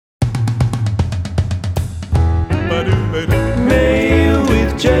Mail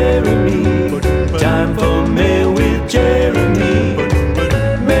with Jeremy. Time for Mail with Jeremy.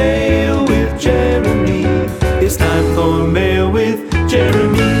 Mail with Jeremy. It's time for Mail with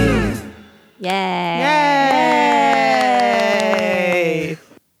Jeremy. Yay!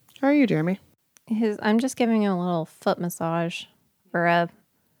 How are you, Jeremy? I'm just giving him a little foot massage for a.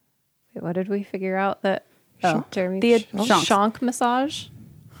 Wait, what did we figure out that? Oh, Jeremy. The shonk massage.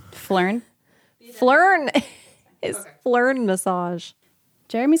 Flern. Flern. His Flern massage.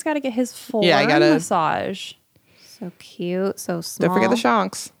 Jeremy's got to get his Flern massage. So cute. So small. Don't forget the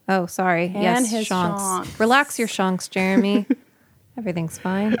shonks. Oh, sorry. And yes, his shonks. Relax your shonks, Jeremy. Everything's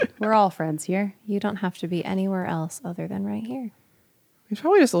fine. We're all friends here. You don't have to be anywhere else other than right here. He's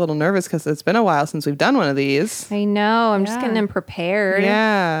probably just a little nervous because it's been a while since we've done one of these. I know. I'm just getting him prepared.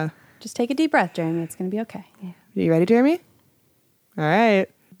 Yeah. Just take a deep breath, Jeremy. It's going to be okay. Are you ready, Jeremy? All right.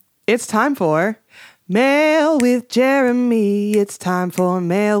 It's time for Mail with Jeremy. It's time for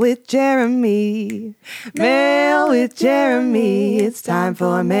Mail with Jeremy. Mail with Jeremy. It's time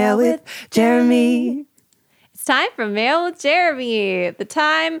for Mail with Jeremy. It's time for Mail with Jeremy, the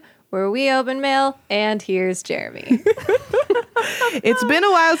time where we open mail, and here's Jeremy. It's been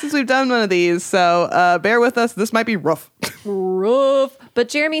a while since we've done one of these, so bear with us. This might be rough. Rough. But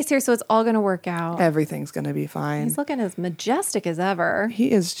Jeremy's here, so it's all going to work out. Everything's going to be fine. He's looking as majestic as ever.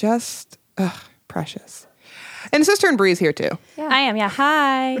 He is just precious. And his sister and Bree's here too. Yeah. I am. Yeah.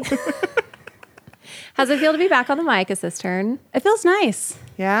 Hi. How's it feel to be back on the mic, a cistern? It feels nice.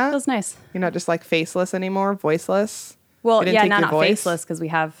 Yeah? It feels nice. You're not just like faceless anymore, voiceless? Well, We didn't yeah, take not your voice? faceless because we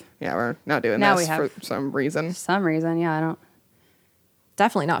have Yeah, we're not doing Now this we have. for some reason. some reason. Yeah, I don't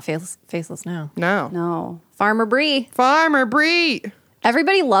Definitely not faceless now. No. know. Farmer Bree. Farmer Bree.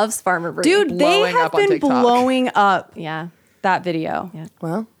 Everybody loves Farmer Bree. Dude, they Blowing have up on been TikTok. blowing up Yeah. that video. Yeah.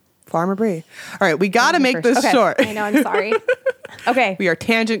 Well, Farmer Bree. All right, we got to make first. this Okay. short. I know, I'm sorry. Okay. We are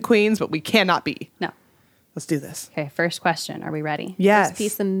tangent queens, but we cannot be. No. Let's do this. Okay, first question. Are we ready? Yes. First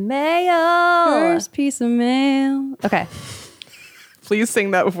piece of mail. First piece of mail. Okay. Please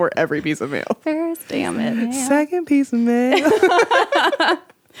sing that before every piece of mail. First Damn it. Second piece of mail.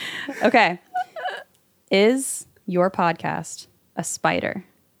 Okay. Is your podcast a spider?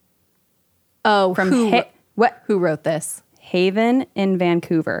 Oh, From who wrote this? Haven in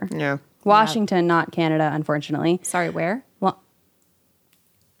Vancouver. Yeah. Washington, not Canada, unfortunately. Sorry, where? Well,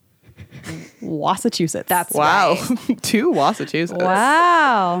 Massachusetts. That's Wow. right. 2 Massachusetts.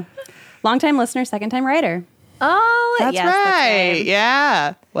 Wow. Long-time listener, second-time writer. Oh, That's yes, right.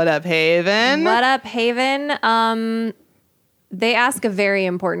 Yeah. What up, Haven? What up, Haven? They ask a very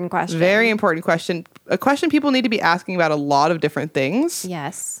important question. Very important question. A question people need to be asking about a lot of different things.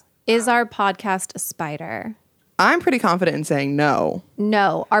 Yes. Is our podcast a spider? I'm pretty confident in saying no.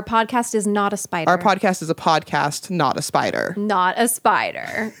 No, our podcast is not a spider. Our podcast is a podcast, not a spider. Not a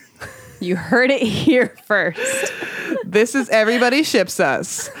spider. You heard it here first. This is Everybody Ships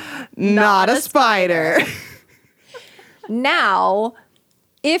Us, not a spider. Now,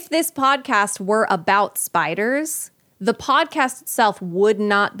 if this podcast were about spiders, the podcast itself would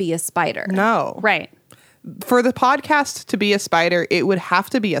not be a spider. No. Right. For the podcast to be a spider, it would have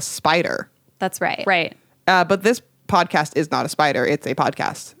to be a spider. That's right. Right. But this podcast is not a spider. It's a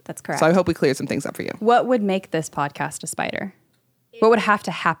podcast. That's correct. So I hope we cleared some things up for you. What would make this podcast a spider? What would have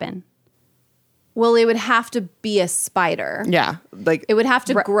to happen? Well, it would have to be a spider. Yeah. Like It would have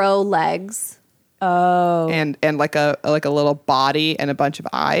to grow legs. Oh. and like a little body and a bunch of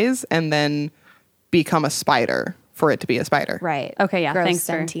eyes and then become a spider for it to be a spider. Right. Okay, yeah. Grow Thanks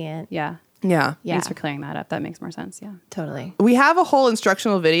sentient. Yeah. Yeah. Yeah. Thanks for clearing that up. That makes more sense. Yeah. Totally. We have a whole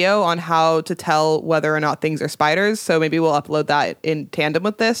instructional video on how to tell whether or not things are spiders. So maybe we'll upload that in tandem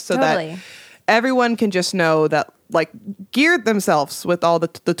with this so Totally. that everyone can just know that, like, gear themselves with all the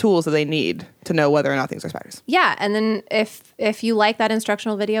tools that they need to know whether or not things are spiders. Yeah, and then if you like that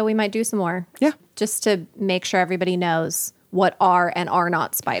instructional video, we might do some more. Yeah. Just to make sure everybody knows what are and are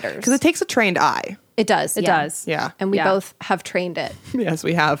not spiders. Because it takes a trained eye. It does. It does. Yeah. And we Yeah. both have trained it. Yes,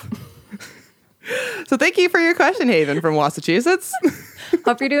 we have. So thank you for your question, Haven from Massachusetts.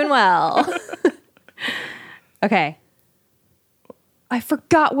 Hope you're doing well. Okay. I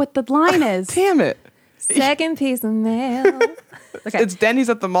forgot what the line is. Damn it. Second piece of mail. Okay. It's Denny's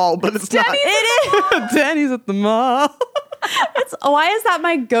at the mall, but it's not. It is. Denny's at the mall. Why is that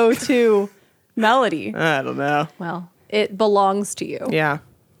my go-to melody? I don't know. Well, it belongs to you. Yeah.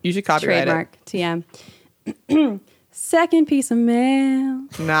 You should copyright Trademark. TM. Second piece of mail.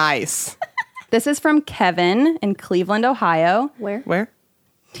 it. Nice. This is from Kevin in Cleveland, Ohio. Where? Where?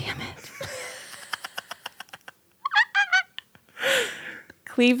 Damn it.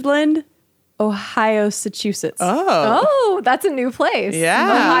 Cleveland, Ohio, Massachusetts. Oh, that's a new place. Yeah.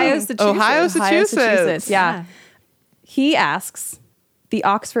 Ohio, Massachusetts. Ohio, Massachusetts. Yeah. He asks the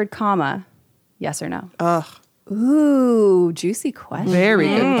Oxford comma, yes or no? Ugh. Ooh, juicy question. Very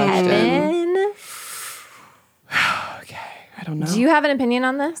good question. Kevin, Okay. I don't know. do you have an opinion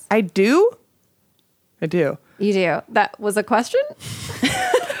on this? I do. I do. You do. That was a question?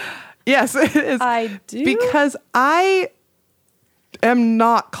 Yes, it is. I do. Because I am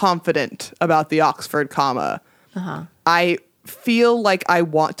not confident about the Oxford comma. I feel like I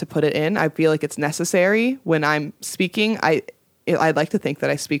want to put it in. I feel like it's necessary when I'm speaking. I'd like to think that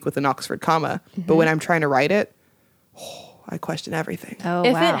I speak with an Oxford comma, but when I'm trying to write it, I question everything. Oh,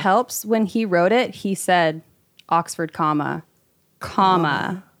 If wow. it helps, when he wrote it, he said Oxford comma,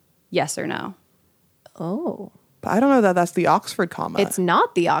 yes or no. Oh. But I don't know that that's the Oxford comma. It's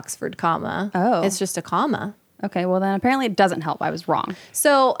not the Oxford comma. Oh. It's just a comma. Okay, well then apparently it doesn't help. I was wrong.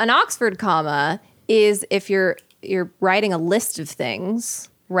 So an Oxford comma is if you're writing a list of things,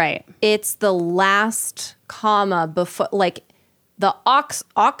 Right. it's the last comma before, like the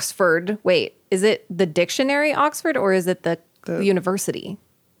Oxford. Wait, is it the dictionary Oxford or is it the university?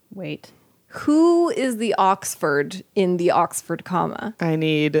 Wait. Who is the Oxford in the Oxford comma? I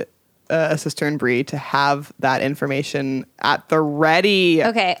need a sister in Bree to have that information at the ready.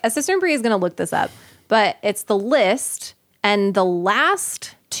 Okay, a sister in Bree is going to look this up, but it's the list, and the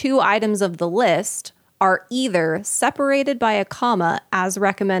last two items of the list are either separated by a comma as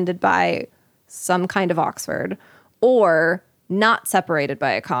recommended by some kind of Oxford, or not separated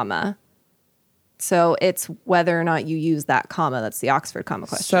by a comma. So it's whether or not you use that comma. That's the Oxford comma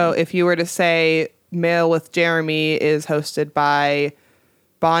question. So if you were to say Mail with Jeremy is hosted by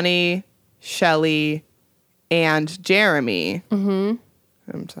Bonnie, Shelley, and Jeremy. Mm-hmm.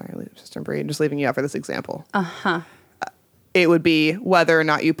 I'm sorry, Sister Bree, I'm just leaving you out for this example. It would be whether or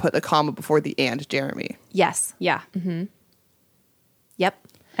not you put a comma before the and Jeremy. Yes. Yeah. Yep.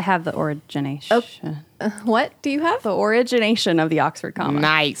 I have the origination. What do you have? The origination of the Oxford comma.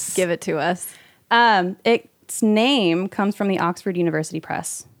 Nice. Give it to us. Its name comes from the Oxford University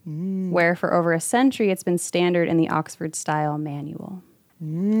Press, where for over a century it's been standard in the Oxford Style Manual.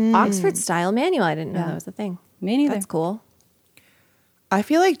 Oxford style manual. I didn't know that was a thing. Me neither. That's cool. I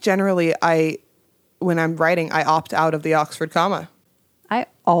feel like generally when I'm writing, I opt out of the Oxford comma. I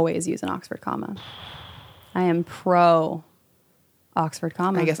always use an Oxford comma. I am pro Oxford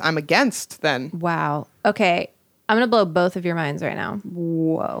comma. I guess I'm against then. Wow. Okay. I'm going to blow both of your minds right now.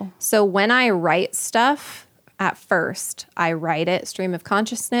 Whoa. So when I write stuff at first, I write it stream of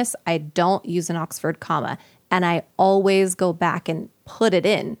consciousness. I don't use an Oxford comma. And I always go back and put it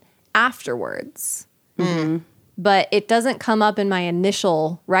in afterwards. But it doesn't come up in my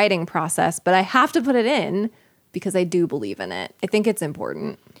initial writing process, but I have to put it in because I do believe in it. I think it's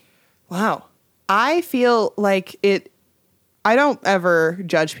important. Wow. I feel like I don't ever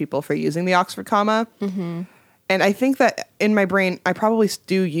judge people for using the Oxford comma. Mm-hmm. And I think that in my brain, I probably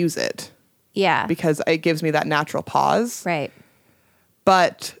do use it Yeah. because it gives me that natural pause. Right.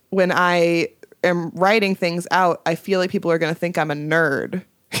 But when I am writing things out, I feel like people are going to think I'm a nerd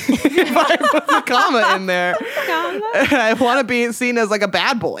if I put the comma in there. I want to be seen as like a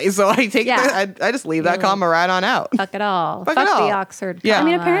bad boy, so I take I just leave that comma right on out. Fuck it all. Fuck Fuck it all. the Oxford Yeah. I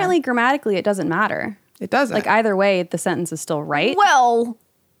mean, comma. apparently grammatically it doesn't matter. It doesn't. Like either way, the sentence is still right. Well,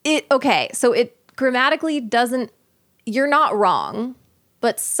 so it grammatically doesn't, you're not wrong,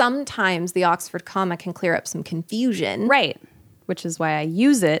 but sometimes the Oxford comma can clear up some confusion. Right. Which is why I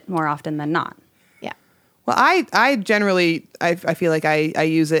use it more often than not. Yeah. Well, I generally I feel like I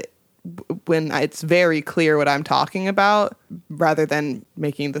use it when it's very clear what I'm talking about, rather than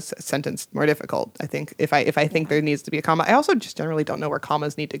making the sentence more difficult. I think if I think there needs to be a comma, I also just generally don't know where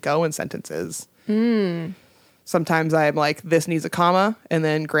commas need to go in sentences. Sometimes I'm like, this needs a comma, and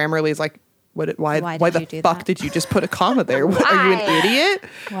then Grammarly is like, why did the you do fuck that? did you just put a comma there? What, are you an idiot?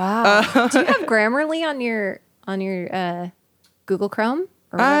 Wow. Do you have Grammarly on your Google Chrome?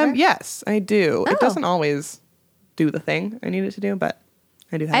 Or whatever? Yes, I do. Oh. It doesn't always do the thing I need it to do, but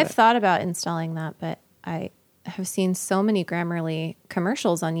I do have I've it. thought about installing that, but I have seen so many Grammarly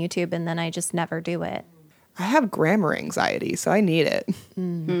commercials on YouTube, and then I just never do it. I have grammar anxiety, so I need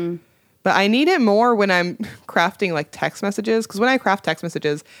it. But I need it more when I'm crafting like text messages, because when I craft text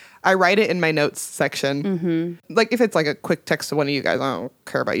messages, I write it in my notes section. Like if it's like a quick text to one of you guys, I don't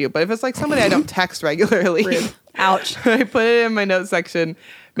care about you. But if it's like somebody I don't text regularly, Ouch. I put it in my notes section,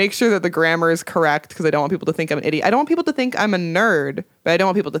 make sure that the grammar is correct, because I don't want people to think I'm an idiot. I don't want people to think I'm a nerd, but I don't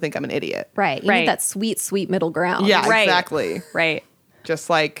want people to think I'm an idiot. Right. You Right. need that sweet, sweet middle ground. Yeah, Right. exactly. Right. Just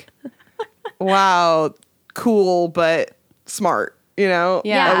like, wow, cool, but smart. You know?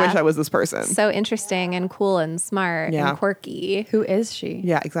 Yeah. I wish I was this person. So interesting and cool and smart Yeah. and quirky. Who is she?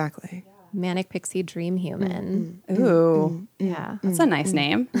 Yeah, exactly. Manic pixie dream human. Ooh, Yeah. that's a nice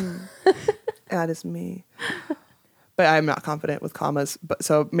name. That is me. But I'm not confident with commas. But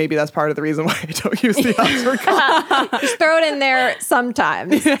so maybe that's part of the reason why I don't use the Oxford comma. Just throw it in there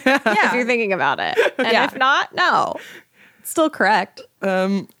sometimes if you're thinking about it. And Yeah. if not, no. Still correct.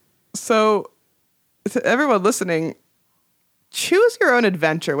 So to everyone listening, choose your own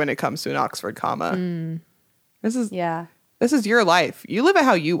adventure when it comes to an Oxford comma. This is Yeah. this is your life. You live it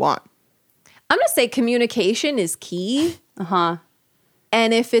how you want. I'm going to say communication is key. Uh-huh.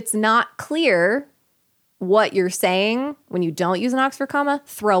 And if it's not clear what you're saying when you don't use an Oxford comma,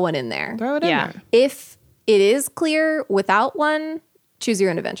 throw one in there. Throw it in Yeah. there. If it is clear without one, choose your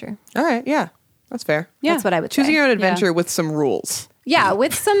own adventure. All right, yeah. That's fair. Yeah. That's what I would Choosing say. your own adventure with some rules. Yeah,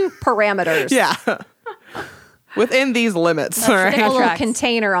 with some parameters. Yeah. Within these limits. All Stick right. a little Tracks.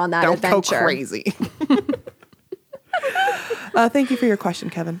 container on that Don't adventure. go crazy. Thank you for your question,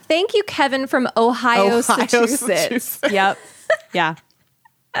 Kevin. Thank you, Kevin from Ohio, Massachusetts. Yep. Yeah.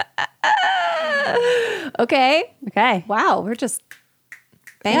 Okay. Okay. Wow, we're just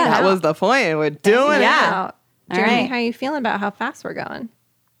banging Yeah, That out. was the point. We're doing Banging it. out. All Jeremy, right. how are you feeling about how fast we're going?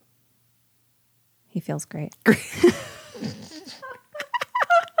 He feels great.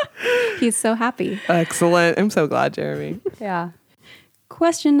 He's so happy. Excellent. I'm so glad, Jeremy. Yeah.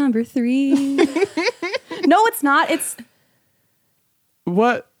 Question number 3. No, it's not. It's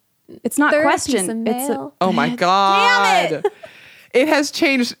What? not Third question. piece of It's mail. Oh my God. Damn It has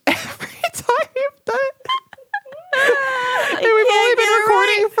changed every time you've done it. And we've only been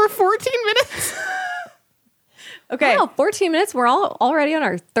recording for 14 minutes. okay. Wow, 14 minutes. We're all already on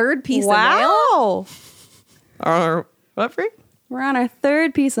our third piece of mail. Wow. Or what, Free? We're on our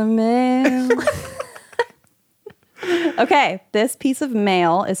third piece of mail. Okay, this piece of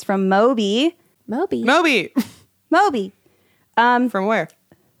mail is from Moby. Moby. Moby. Moby. From where?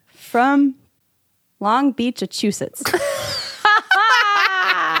 From Long Beach, Massachusetts.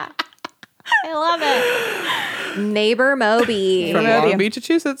 I love it. Neighbor Moby. From Moby. Long Beach,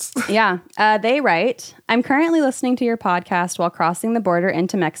 Massachusetts. Yeah. They write, I'm currently listening to your podcast while crossing the border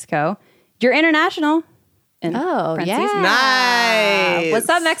into Mexico. You're international. In Oh, parentheses. yeah. Nice. What's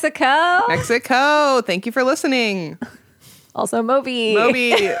up, Mexico? Mexico. Thank you for listening. Also Moby.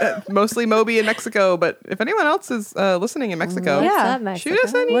 Moby, mostly Moby in Mexico, but if anyone else is listening in Mexico, What's Yeah. up, Mexico? shoot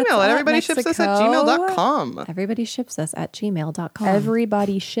us an email What's at up, everybody ships us at Mexico? gmail.com. Everybody ships us at gmail.com.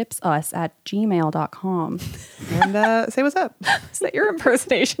 Everybody ships us at gmail.com. And say what's up. Is that your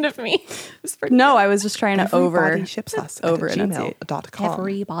impersonation of me? No, I was just trying to Everybody ships us at over enunciate. gmail.com.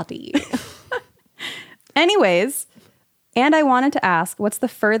 Everybody. Anyways, and I wanted to ask, what's the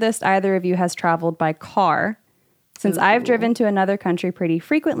furthest either of you has traveled by car? Since I've driven to another country pretty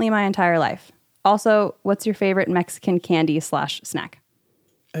frequently my entire life. Also, what's your favorite Mexican candy / snack?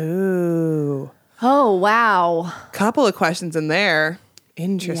 Ooh. Oh, wow. Couple of questions in there.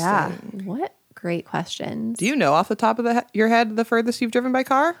 Interesting. Yeah. What great questions. Do you know off the top of your head the furthest you've driven by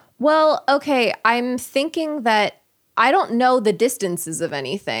car? Well, okay, I'm thinking that I don't know the distances of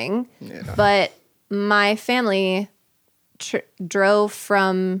anything, but my family drove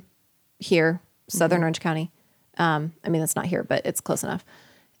from here, Southern Orange County. I mean, that's not here, but it's close enough.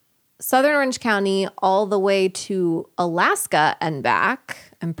 Southern Orange County all the way to Alaska and back.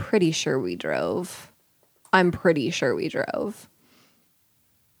 I'm pretty sure we drove.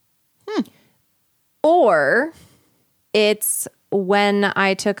 Or it's when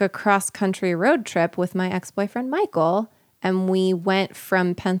I took a cross-country road trip with my ex-boyfriend Michael, and we went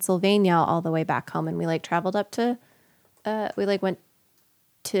from Pennsylvania all the way back home, and we like traveled up to, went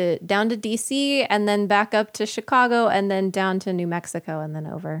to down to DC, and then back up to Chicago, and then down to New Mexico, and then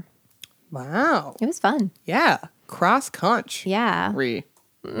over. Wow. It was fun. Yeah. Cross conch. Yeah.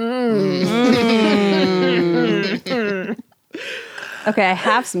 Okay, I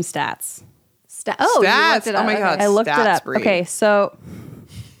have some stats. You Stats. looked it up. Oh my God. I looked it up. Stats-Bree. Okay, so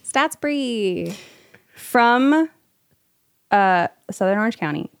Stats-Bree. from Southern Orange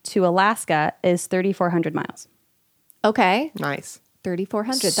County to Alaska is 3,400 miles. Okay. Nice.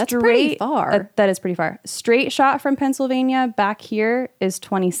 3,400. That's pretty far. That is pretty far. Straight shot from Pennsylvania back here is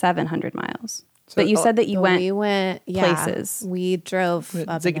 2,700 miles. But you said that you went. We went places. We drove up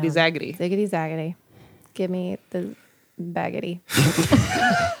and Ziggity down. zaggity. Ziggity zaggity. Give me the baggity.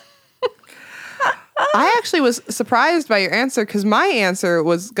 I actually was surprised by your answer because my answer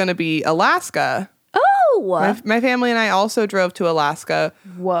was going to be Alaska. Oh, My family and I also drove to Alaska.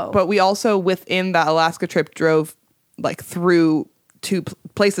 whoa! But we also, within that Alaska trip, drove like through two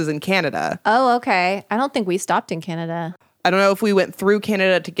places in Canada. Oh, okay. I don't think we stopped in Canada. I don't know if we went through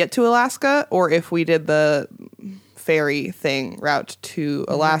Canada to get to Alaska or if we did the ferry thing route to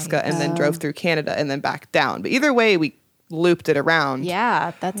Alaska and then drove through Canada and then back down. But either way, we looped it around.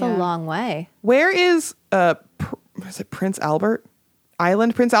 Yeah, that's a long way. Where is it Prince Albert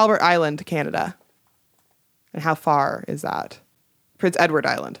Island? Prince Albert Island, Canada. And how far is that? Prince Edward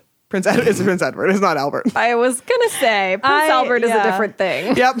Island. It's Prince Edward. It's not Albert. I was going to say, Prince Albert is a different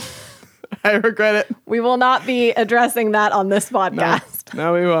thing. Yep. I regret it. We will not be addressing that on this podcast.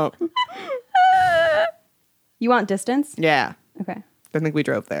 No, we won't. You want distance? Yeah. Okay. I think we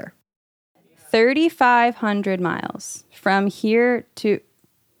drove there. 3,500 miles from here to...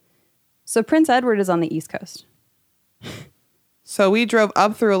 So Prince Edward is on the East Coast. So we drove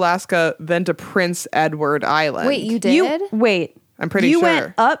up through Alaska, then to Prince Edward Island. Wait, you did? Wait. I'm pretty you sure. You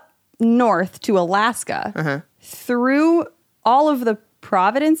went up north to Alaska, through all of the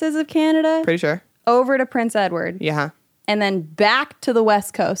provinces of Canada, Pretty sure. over to Prince Edward, Yeah. and then back to the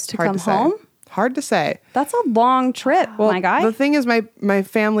West Coast to come home? Hard to say. That's a long trip, my guy. The thing is, my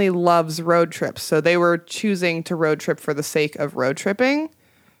family loves road trips, so they were choosing to road trip for the sake of road tripping.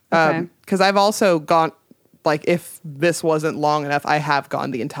 Okay. Because I've also gone, like, if this wasn't long enough, I have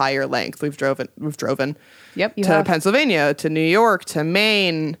gone the entire length. We've driven. Yep, you to have. Pennsylvania, to New York, to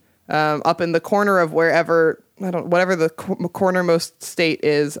Maine, up in the corner of whatever the cornermost state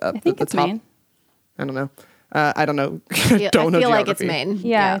is. Up I think at it's the top. Maine. I don't know. I don't know. I don't know feel like it's geography. Maine.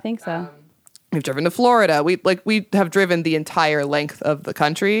 Yeah, I think so. We've driven to Florida. We have driven the entire length of the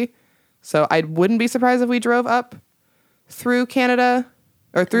country. So I wouldn't be surprised if we drove up through Canada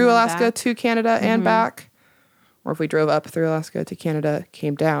or through Alaska back. to Canada and back. Or if we drove up through Alaska to Canada,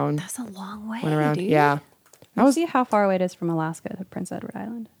 came down, That's a long way. went around. Dude. Yeah. Let's see how far away it is from Alaska to Prince Edward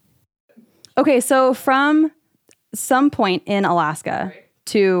Island. Okay, so from some point in Alaska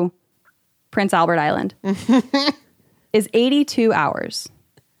to Prince Albert Island is 82 hours.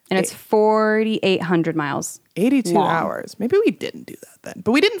 And it's 4,800 miles. 82 long. hours. Maybe we didn't do that then.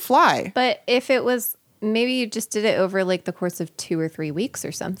 But we didn't fly. But if it was, maybe you just did it over like the course of 2 or 3 weeks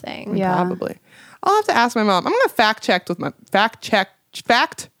or something. Yeah. Probably. I'll have to ask my mom. I'm going to fact check with my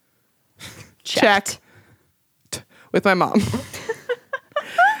mom.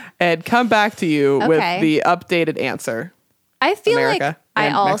 And come back to you with Okay. the updated answer. I feel America like I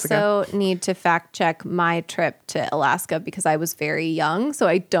and also Mexico. need to fact check my trip to Alaska because I was very young. So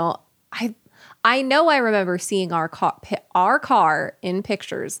I know I remember seeing our car in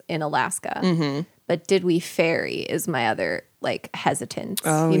pictures in Alaska. Mm-hmm. But did we ferry is my other like hesitance.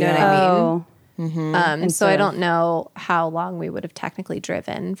 Oh, you know yeah. what I mean? Oh. So I don't know how long we would have technically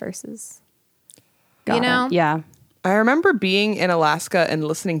driven versus, Got you know? it. Yeah. I remember being in Alaska and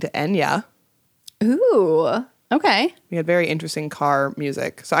listening to Enya. Ooh. Okay. We had very interesting car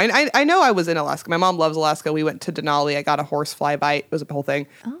music. So I know I was in Alaska. My mom loves Alaska. We went to Denali. I got a horsefly bite. It was a whole thing.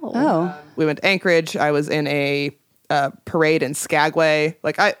 Oh. We went to Anchorage. I was in a parade in Skagway.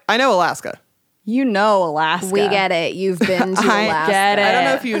 Like, I know Alaska. You know Alaska. We get it. You've been to I Alaska. get it. I don't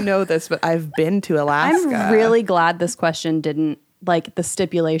know if you know this, but I've been to Alaska. I'm really glad this question didn't, like, the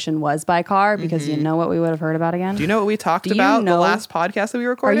stipulation was by car because you know what we would have heard about again? Do you know what we talked Do you about the know- last podcast that we Are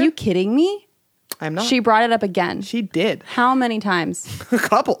recorded? you kidding me? I'm not. She brought it up again. She did. How many times A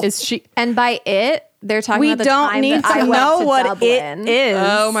couple. is she? And by it, they're talking We about the don't time need that I to went know to what Dublin. it is.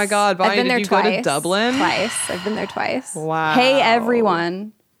 Oh my God, I've Bonnie, been did there you twice. go to Dublin? Twice. I've been there twice. Wow. Hey,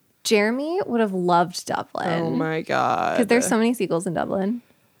 everyone. Jeremy would have loved Dublin. Oh my God. Because there's so many seagulls in Dublin.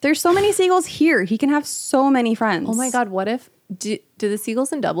 There's so many seagulls here. He can have so many friends. Oh my God, what if, do the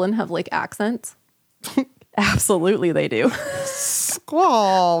seagulls in Dublin have like accents? Absolutely, they do.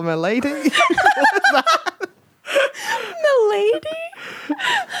 Squall, my lady. Milady?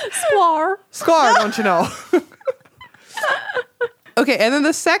 Squar. Squall, don't you know? Okay, and then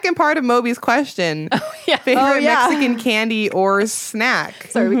the second part of Moby's question. Yeah. Favorite yeah. Mexican candy or snack?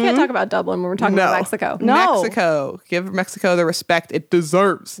 Sorry, we can't talk about Dublin when we're talking about Mexico. No. Mexico. Give Mexico the respect it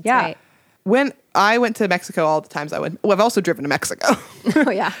deserves. Yeah. Right. When I went to Mexico, all the times I went, well, I've also driven to Mexico.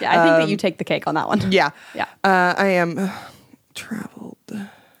 Oh, yeah. Yeah, I think that you take the cake on that one. Yeah. Yeah. I am traveled.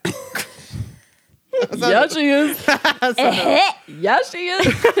 Yeah, she is. Yeah, she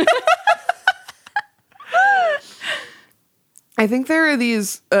is. I think there are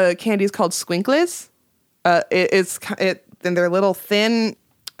these candies called squinkles. And they're little thin,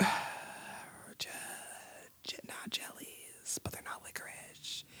 not jellies, but they're not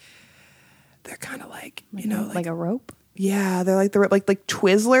licorice. They're kind of like, you know, like a rope? yeah, they're like like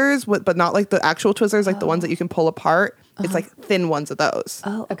Twizzlers, but not like the actual Twizzlers, like the ones that you can pull apart. It's like thin ones of those.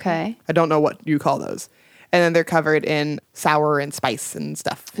 Oh, Okay. I don't know what you call those. And then they're covered in sour and spice and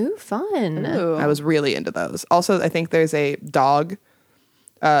stuff. Ooh, fun. Ooh. I was really into those. Also, I think there's a dog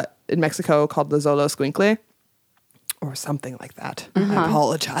in Mexico called the Zolo Squinkle or something like that. I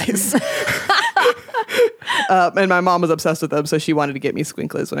apologize. And my mom was obsessed with them, so she wanted to get me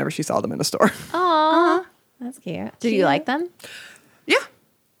squinkles whenever she saw them in a store. Aw. That's cute. Did you like them? Yeah.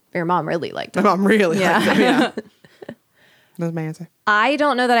 Your mom really liked My them. mom really liked them. Yeah. That's my answer. I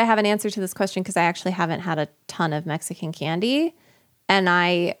don't know that I have an answer to this question because I actually haven't had a ton of Mexican candy. And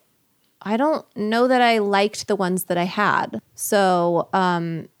I don't know that I liked the ones that I had. So,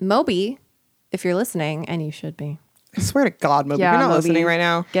 Moby, if you're listening, and you should be, I swear to God, Moby, Yeah, you're not Moby. listening right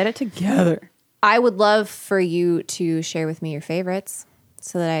now. Get it together. I would love for you to share with me your favorites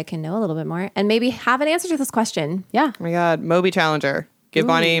so that I can know a little bit more and maybe have an answer to this question. Yeah. Oh my God, Moby Challenger. Give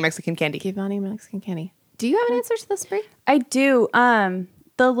Bonnie Mexican candy. Give Bonnie Mexican candy. Do you have an answer to this, Brie? I do.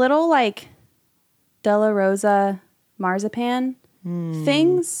 The little like De La Rosa marzipan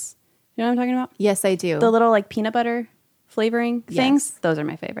things. You know what I'm talking about? Yes, I do. The little like peanut butter flavoring things. Yes. Those are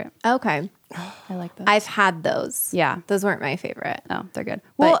my favorite. Okay. I like those. I've had those. Yeah. Those weren't my favorite. Oh, they're good.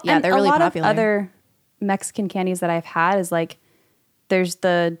 But, yeah, and they're really a lot popular. Of other Mexican candies that I've had is like there's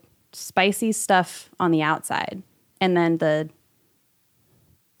the spicy stuff on the outside and then the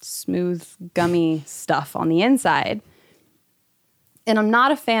smooth gummy stuff on the inside. And I'm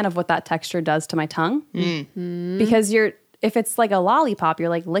not a fan of what that texture does to my tongue because if it's like a lollipop, you're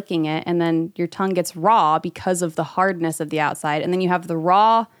like licking it and then your tongue gets raw because of the hardness of the outside. And then you have the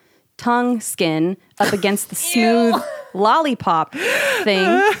raw tongue skin up against the smooth lollipop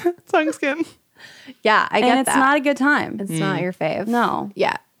thing. Tongue skin. Yeah, I get And it's that. not a good time. It's not your fave. No.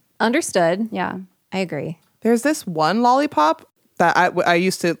 Yeah. Understood. Yeah. I agree. There's this one lollipop that I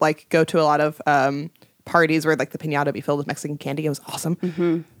used to like go to a lot of parties where like the piñata would be filled with Mexican candy. It was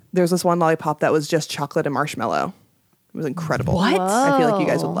awesome. There's this one lollipop that was just chocolate and marshmallow. It was incredible. What? I feel like you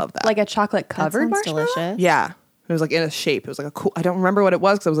guys would love that. Like a chocolate That covered sounds marshmallow? delicious. yeah. It was like in a shape. It was like a cool, I don't remember what it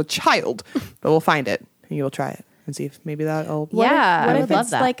was because I was a child, but we'll find it and you'll try it and see if maybe that'll. Yeah, What I if would love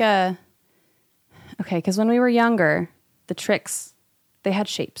it's that. like a... Okay, because when we were younger, the tricks, they had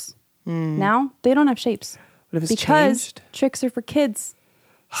shapes. Now, they don't have shapes. What if it's because changed? tricks are for kids.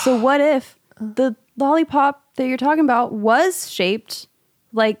 So what if the lollipop that you're talking about was shaped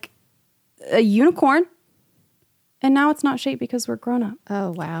like a unicorn and now it's not shaped because we're grown up?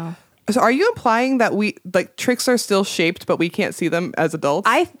 Oh, wow. So are you implying that we like tricks are still shaped, but we can't see them as adults?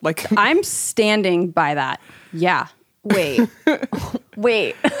 I'm standing by that. Yeah. Wait.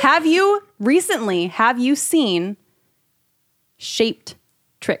 Wait. Have you seen shaped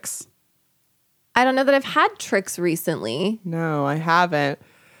tricks? I don't know that I've had tricks recently. No, I haven't.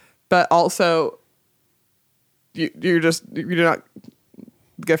 But also, you do not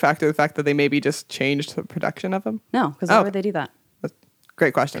get factor the fact that they maybe just changed the production of them. No, because why Oh. would they do that? That's a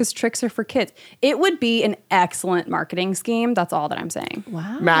great question. Because tricks are for kids. It would be an excellent marketing scheme. That's all that I'm saying.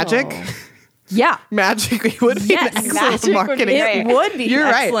 Wow. Magic, Yeah. magic would be an excellent marketing. It would be You're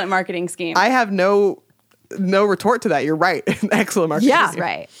an right. excellent marketing scheme. I have no retort to that. You're right. Excellent marketing. Yeah. scheme.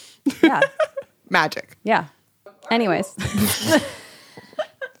 Right. yeah. Magic. Yeah. Anyways.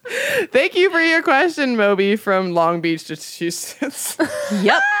 Thank you for your question, Moby from Long Beach, Massachusetts.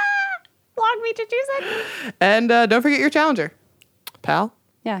 Yep. Long Beach, Massachusetts. And don't forget your challenger, pal.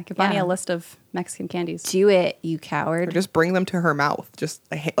 Yeah. Give Bonnie Yeah. a list of Mexican candies. Do it, you Or coward. just bring them to her mouth. Just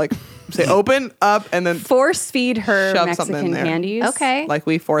like say open up and then Force feed her Shove something in Mexican there. candies. Okay. like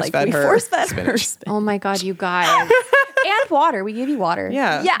we force fed we her force fed her spinach. spinach. Oh my God, you guys. And water. We give you water.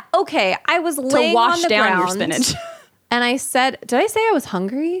 Yeah. Yeah. Okay. I was To laying wash on the down your ground, spinach. and I said, "Did I say I was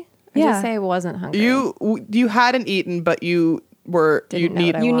hungry? Or did Yeah. I say I wasn't hungry? You hadn't eaten, but you were Didn't know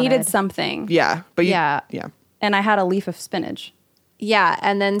what I You wanted. needed something. yeah, but you, Yeah. yeah. And I had a leaf of spinach. Yeah,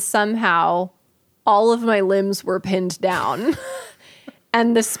 and then somehow all of my limbs were pinned down,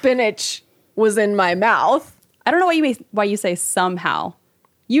 and the spinach was in my mouth. I don't know why you say somehow.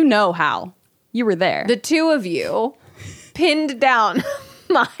 You know how. You were there. The two of you pinned down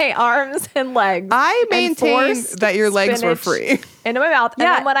my arms and legs. I and maintain forced that your legs were spinach free. into my mouth. And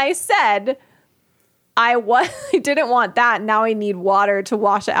Yeah. then when I said I didn't want that, now I need water to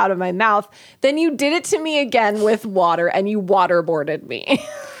wash it out of my mouth, then you did it to me again with water, and you waterboarded me.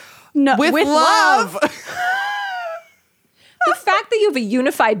 no, With love. The fact that you have a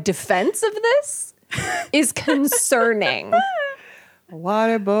unified defense of this is concerning.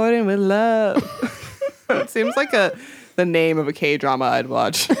 Waterboarding with love. It seems like the name of a K-drama I'd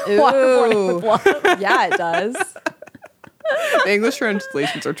watch. Waterboarding with love. Yeah, it does. The English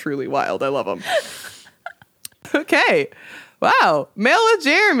translations are truly wild. I love them. Okay. Wow. Mail with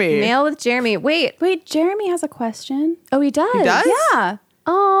Jeremy. Mail with Jeremy. Wait. Wait, Jeremy has a question. Oh, he does? He does? Yeah.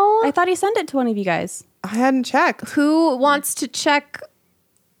 Oh. I thought he sent it to one of you guys. I hadn't checked. Who wants to check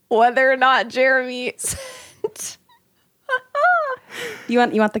whether or not Jeremy sent? You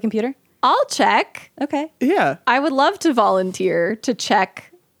want the computer? I'll check. Okay. Yeah. I would love to volunteer to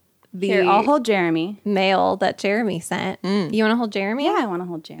check the Here, I'll hold Jeremy. mail that Jeremy sent. You want to hold Jeremy? Yeah, I want to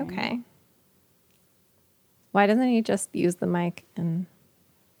hold Jeremy. Okay. Why doesn't he just use the mic and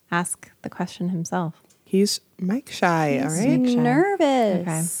ask the question himself? He's mic shy, all right?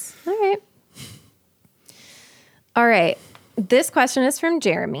 Nervous. Okay. All right. All right. This question is from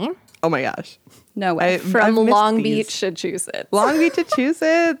Jeremy Oh my gosh. No way. from I've missed Long these. Beach, Massachusetts. Long Beach,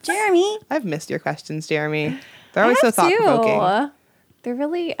 Massachusetts. Jeremy. I've missed your questions, Jeremy. They're I always so have thought-provoking. too. They're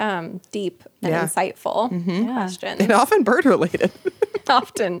really deep and Yeah. insightful questions. And often bird-related.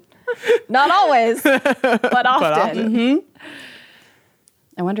 Often. Not always, but often.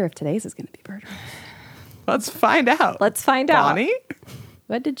 I wonder if today's is going to be bird. Let's find out. Let's find out. Bonnie?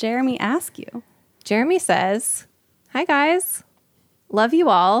 What did Jeremy ask you? Jeremy says, "Hi guys. Love you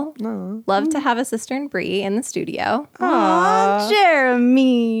all. Love to have a sister and Bree in the studio. Aw,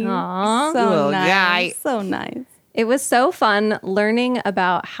 Jeremy. Aw. So Little nice. guy. So nice. It was so fun learning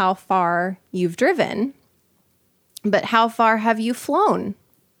about how far you've driven. But how far have you flown?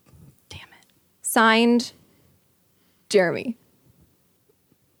 Damn it. Signed, Jeremy."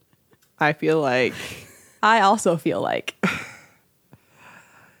 I feel like, I also feel like.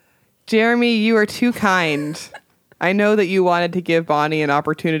 Jeremy, you are too kind. I know that you wanted to give Bonnie an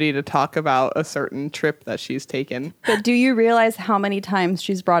opportunity to talk about a certain trip that she's taken. But do you realize how many times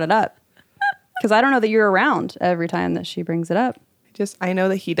she's brought it up? Because I don't know that you're around every time that she brings it up. I know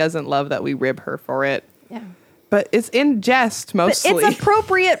that he doesn't love that we rib her for it. Yeah. But it's in jest But mostly. it's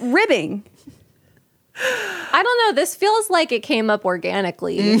appropriate ribbing. I don't know. This feels like it came up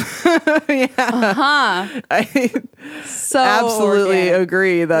organically. I So absolutely organic.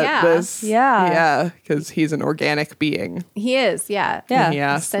 agree that Yeah. this. Yeah. Yeah, because he's an organic being. He is, yeah. Yeah. He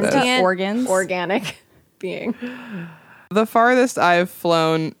asked this. Sentient Organs. organic being. The farthest I've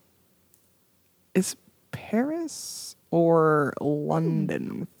flown is Paris or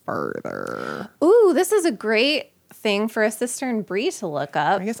London further. Ooh, this is a great thing for a sister and Bree to look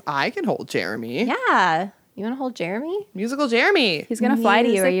up. I guess I can hold Jeremy. Yeah. You want to hold Jeremy? Musical Jeremy. He's going to fly to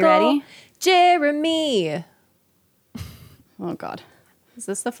you. Are you Musical ready? Jeremy. Oh, God. Is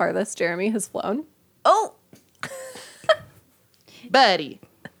this the farthest Jeremy has flown? Oh, Buddy.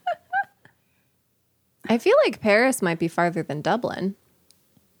 I feel like Paris might be farther than Dublin.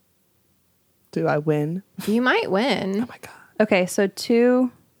 Do I win? You might win. Oh my God. Okay, so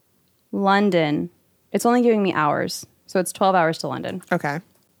to London, it's only giving me hours. So it's 12 hours to London. Okay. I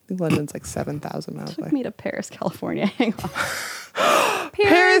think London's like 7,000 miles Took away. me to Paris, California. Hang on.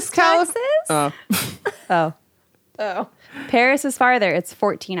 Paris, Texas? Oh, Oh. Oh. Paris is farther. It's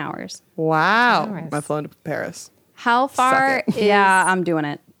 14 hours. wow. Hours. I've flown to Paris. How far Suck is Yeah, I'm doing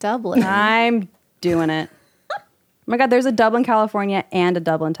it. Dublin? I'm doing it. Oh my God, there's a Dublin, California and a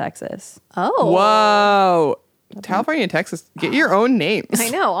Dublin, Texas. Oh. Whoa. California and Texas, get your own names. I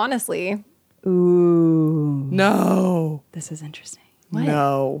know, honestly. Ooh. No. This is interesting.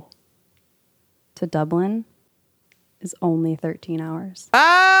 No. To Dublin is only 13 hours. Oh!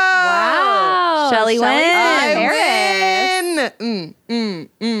 Wow. Shelley wins. I Paris. win.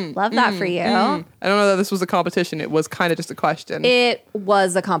 Love that for you. I don't know that this was a competition. It was kind of just a question. It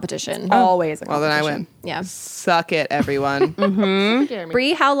was a competition. Always a Well, then I win. Yeah. Suck it, everyone.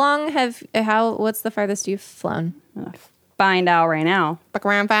 Bree, how long what's the farthest you've flown? I'm gonna find out right now. Fuck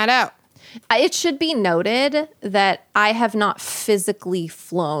around, find out. It should be noted that I have not physically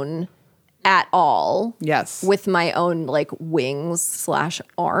flown at all Yes. with my own like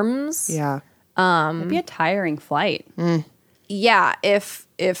wings/arms. Yeah. It'd be a tiring flight. Yeah, if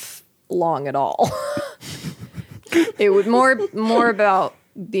long at all. It would more about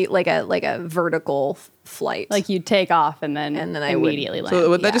be like a vertical flight. Like you take off and then I would- immediately land. So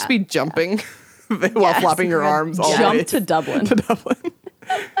would that Yeah. just be jumping while Yes. flapping your arms all the way Jump to Dublin. to Dublin?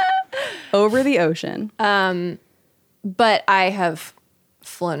 Over the ocean. but I have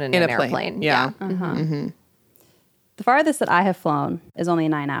flown in In an a plane. airplane. Yeah. The farthest that I have flown is only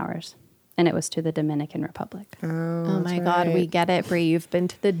 9 hours, and it was to the Dominican Republic. Oh my God, we get it, Bree. You've been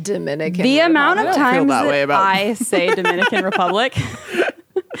to the Dominican. The amount of I don't feel times that way that about- I say Dominican Republic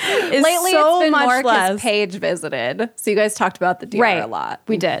is Lately, so it's been much more less. because Paige visited. So you guys talked about the DR Right. a lot.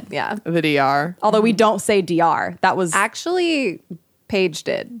 We did. Yeah. The DR. Although we don't say DR. That was Actually, Paige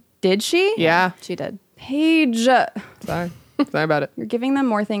did. did she? Yeah. She did. Paige, Sorry. Sorry about it. you're giving them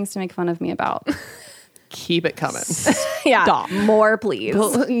more things to make fun of me about. keep it coming. Yeah. Stop. More, please.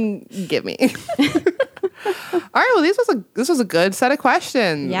 Give me. All right. Well, this was a good set of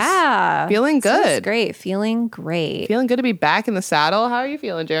questions. Yeah. Feeling This was good. great. Feeling great. Feeling good to be back in the saddle. How are you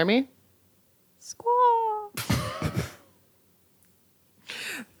feeling, Jeremy? Squaw.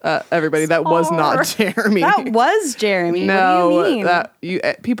 Everybody, that was not Jeremy. That was Jeremy. no, What do you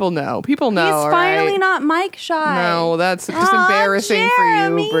mean? people know. People know. He's all finally right? not mic shy. No, that's just Aw, embarrassing for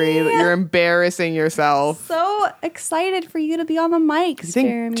Jeremy. you, Bree. You're embarrassing yourself. So excited for you to be on the mics, You think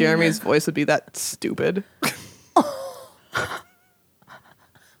Jeremy. Jeremy's voice would be that stupid?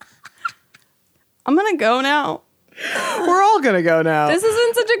 I'm gonna go now. We're all gonna go now. This has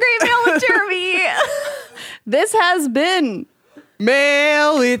been such a great meal with Jeremy. This has been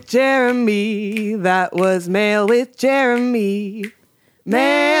Mail with Jeremy. That was Mail with Jeremy.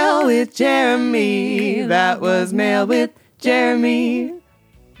 Mail with Jeremy. That was Mail with Jeremy.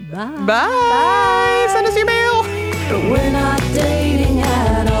 Bye. Bye. Send us your mail. But we're not dating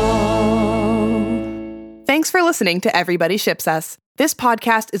at all. Thanks for listening to Everybody Ships Us. This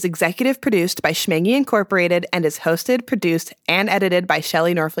podcast is executive produced by Schmangy Incorporated and is hosted, produced, and edited by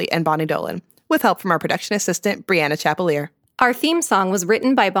Shelley Norfleet and Bonnie Dolan, with help from our production assistant, Brianna Chapelier. Our theme song was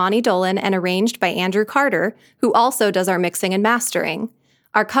written by Bonnie Dolan and arranged by Andrew Carter, who also does our mixing and mastering.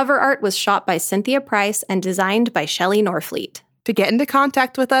 Our cover art was shot by Cynthia Price and designed by Shelley Norfleet. To get into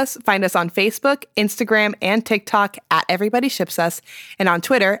contact with us, find us on Facebook, Instagram, and TikTok at Everybody Ships Us, and on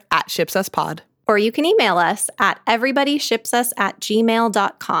Twitter at ShipsUsPod. Or you can email us at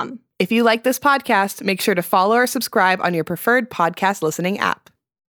everybodyshipsus@gmail.com. If you like this podcast, make sure to follow or subscribe on your preferred podcast listening app.